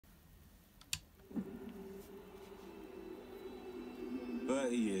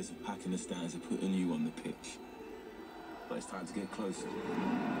30 years of packing the stands and putting you on the pitch. But it's time to get closer.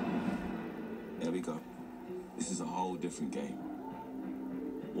 There we go. This is a whole different game.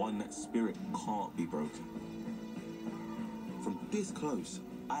 One that spirit can't be broken. From this close,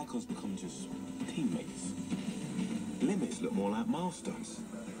 icons become just teammates. Limits look more like milestones.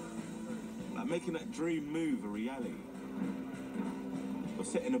 Like making that dream move a reality. Or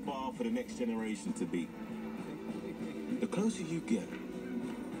setting a bar for the next generation to beat. The closer you get,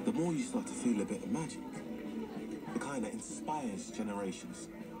 the more you start to feel a bit of magic. The kind that inspires generations,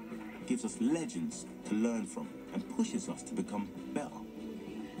 gives us legends to learn from, and pushes us to become better.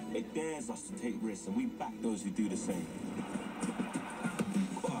 It dares us to take risks, and we back those who do the same.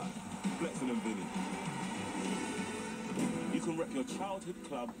 Quiet, Flexing and Vinny. You can rep your childhood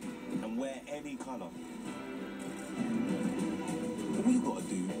club and wear any colour. All you've got to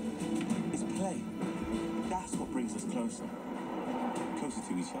do is play. That's what brings us closer. Closer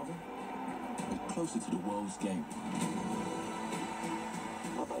to each other and closer to the world's game.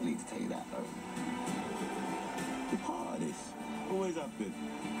 I don't need to tell you that, though. You're part of this. Always have been.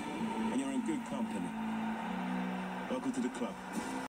 And you're in good company. Welcome to the club.